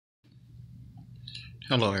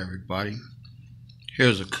Hello everybody.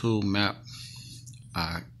 Here's a cool map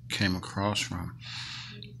I came across from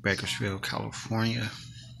Bakersfield, California.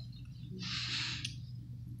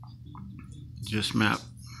 This map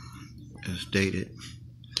is dated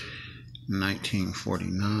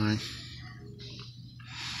 1949.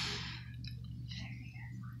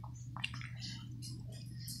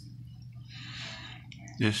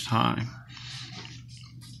 This time,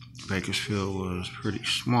 Bakersfield was pretty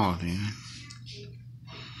small then.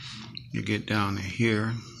 You get down to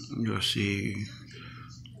here, you'll see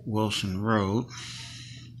Wilson Road.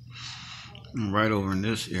 And right over in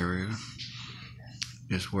this area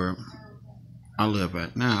is where I live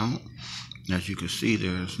at now. As you can see,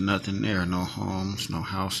 there's nothing there, no homes, no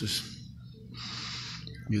houses.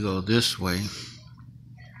 You go this way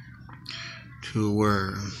to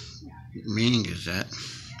where Ming is at.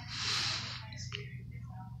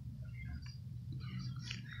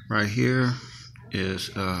 Right here is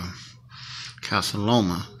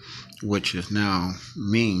Casaloma, which is now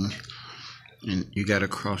Ming, and you got to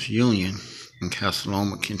cross Union, and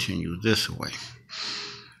Casaloma continues this way.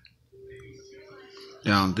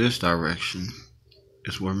 Down this direction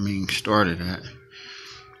is where Ming started at.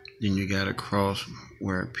 Then you got to cross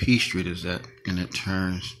where P Street is at, and it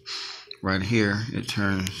turns right here. It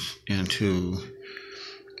turns into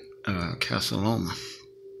Casaloma.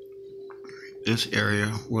 This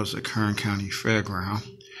area was the Kern County Fairground,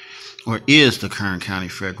 or is the Kern County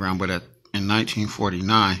Fairground, but in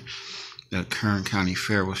 1949, the Kern County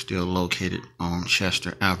Fair was still located on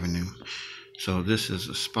Chester Avenue. So this is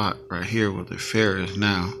a spot right here where the fair is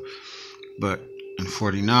now, but in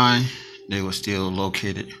 49, they were still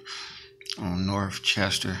located on North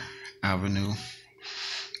Chester Avenue.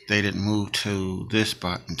 They didn't move to this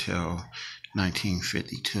spot until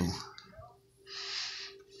 1952.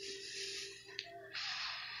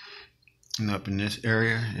 And up in this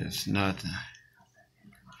area, it's nothing.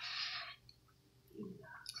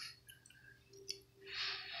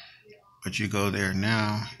 But you go there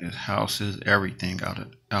now, it's houses, everything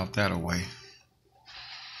out that way.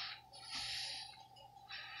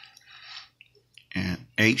 And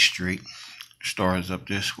 8th Street starts up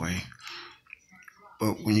this way.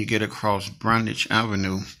 But when you get across Brundage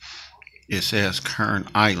Avenue, it says Kern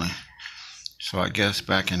Island. So I guess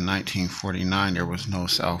back in 1949, there was no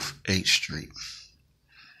South 8th Street.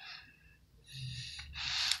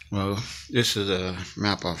 Well, this is a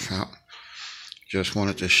map I found. Just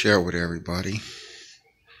wanted to share with everybody.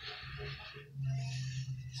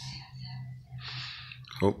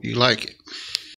 Hope you like it.